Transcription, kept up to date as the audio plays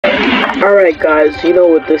Alright guys, you know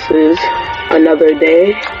what this is. Another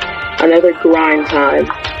day, another grind time.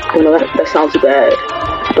 You know that sounds bad.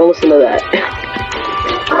 Don't listen to that.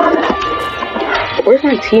 Where's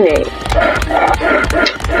my teammate?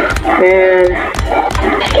 Man.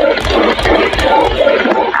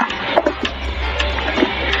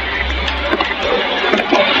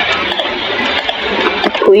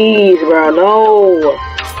 Please, bro, no.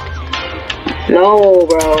 No,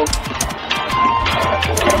 bro.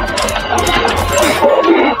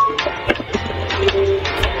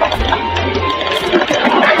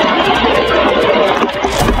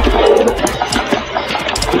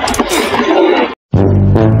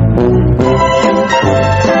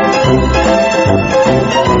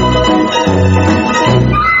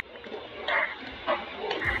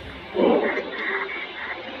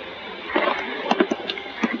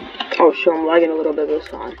 Oh shit, I'm lagging a little bit this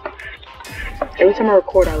time. Every time I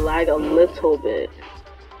record, I lag a little bit.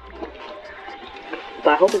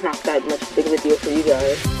 But I hope it's not that much big of a deal for you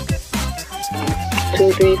guys.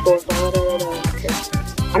 2, 3, 4, 5, okay.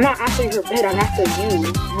 I'm not after her bed, I'm after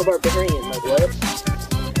you, her Barbarian. Like, what?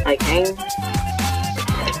 Like, hang?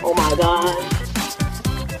 Oh my god.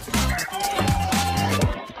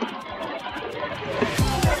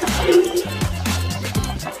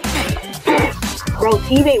 Bro,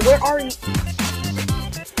 teammate, where are you?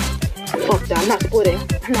 Fuck that, I'm not splitting.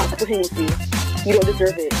 I'm not splitting with you. You don't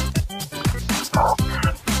deserve it.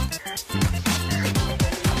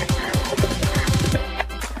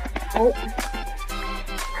 Oh.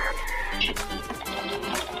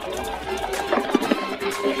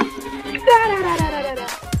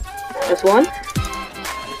 That's one.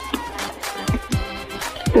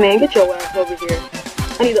 Man, get your ass over here.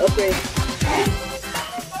 I need to upgrade.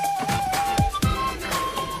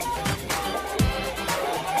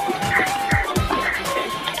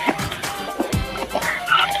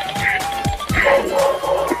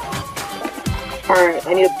 Alright,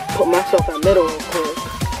 I need to put myself in the middle real quick.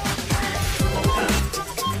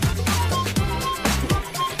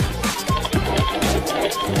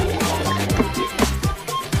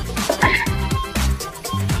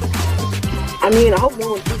 I mean, I hope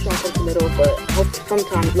no one too strong comes to the middle, but I hope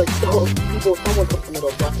sometimes, like, someone comes to the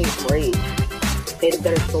middle, so I can get some rage. Made a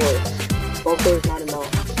better sword. One sword is not enough.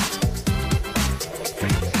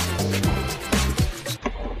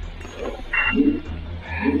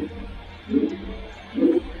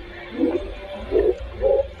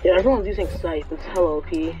 Yeah, everyone's using Scythe. It's hella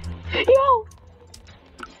OP. Yo!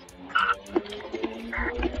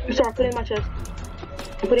 Start putting in my chest.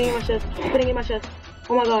 I'm putting in my chest. I'm putting in my chest.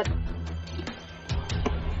 Oh my god.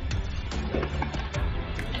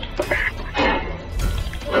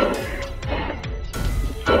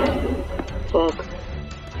 Fuck.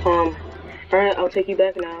 Alright, I'll take you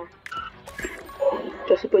back now.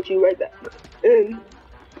 Just to put you right back in.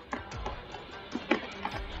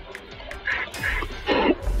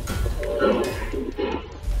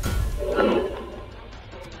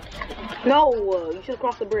 No, you should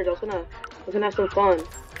cross the bridge. I was gonna have some fun.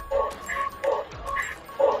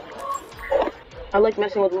 I like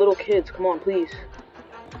messing with little kids. Come on, please.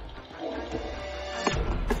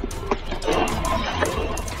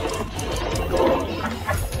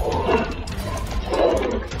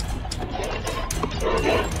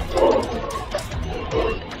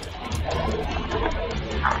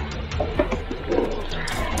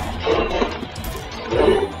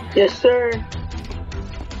 Yes, sir.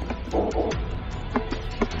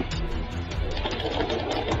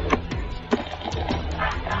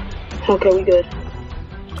 Okay, we good.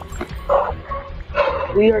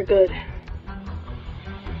 We are good.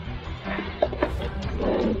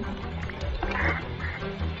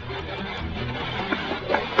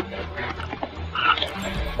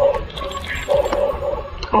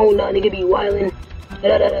 Oh no, nigga be wildin'.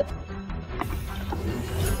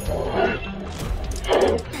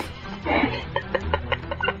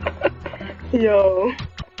 Yo.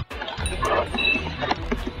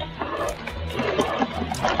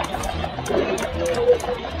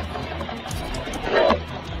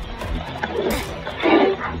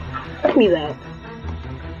 Give me that.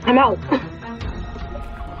 I'm out.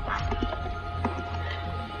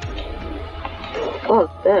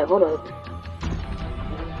 Fuck that, hold up.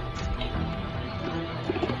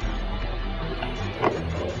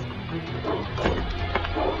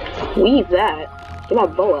 Leave that. Get my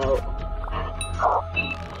bow out.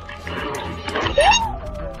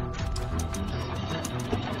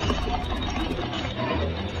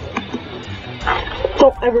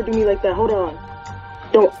 Don't ever do me like that. Hold on.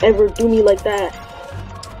 Don't ever do me like that.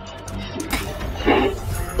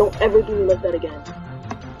 Don't ever do me like that again.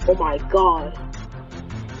 Oh my god.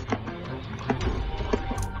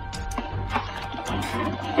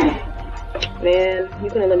 Man, you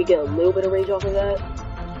couldn't let me get a little bit of rage off of that?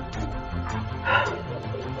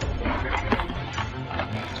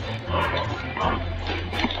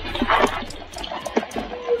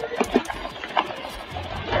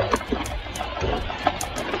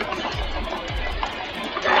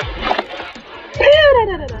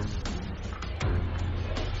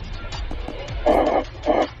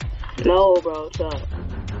 No, bro, shut up.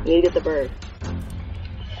 You need to get the bird.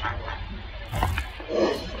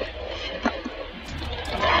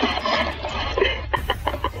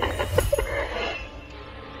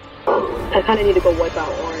 I kind of need to go wipe out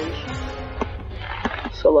orange.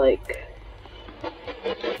 So, like,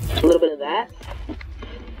 a little bit of that.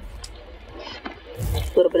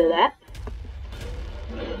 A little bit of that.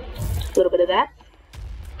 A little bit of that.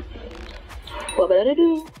 What better to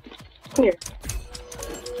do? Come here.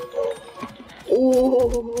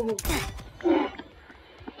 Ooh.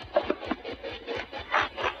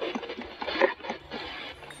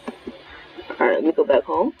 Alright, let me go back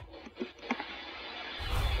home.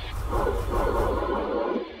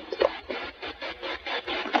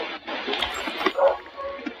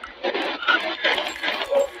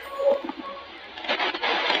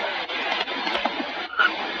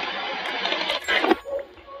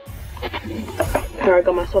 I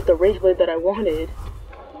got myself the rage blade that I wanted.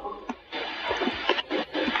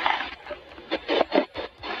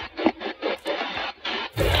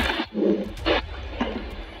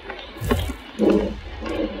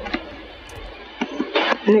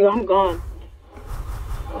 Nigga, I'm gone.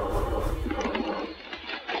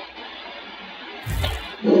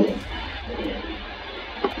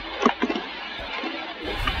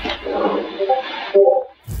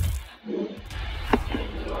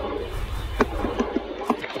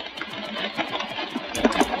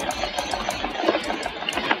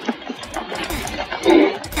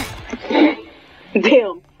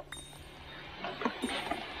 Damn.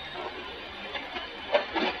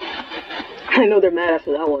 I know they're mad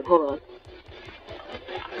after that one. Hold on.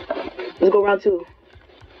 Let's go round 2.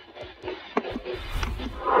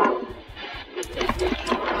 I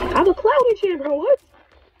have a cloudy chair, bro. What?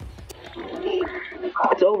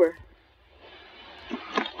 It's over.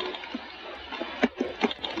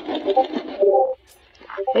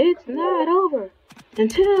 It's not over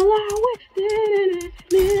until I win.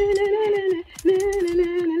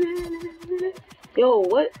 Yo,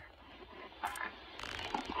 what?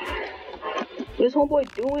 What's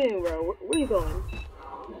homeboy doing, bro? Where you going?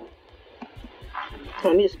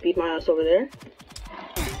 Let me just speed my ass over there.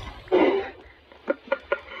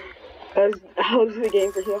 How's the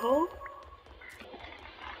game for Hero?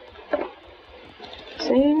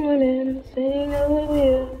 Sing women, sing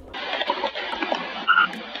hallelujah.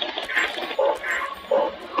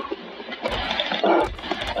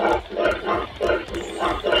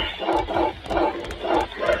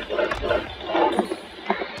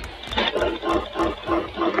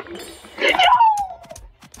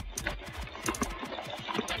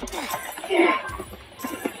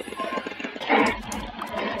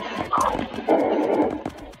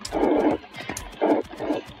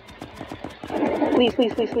 Please,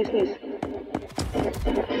 please, please, please, please.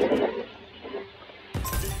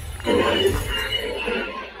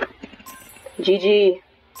 GG.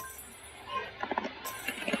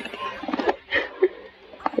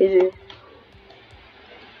 GG.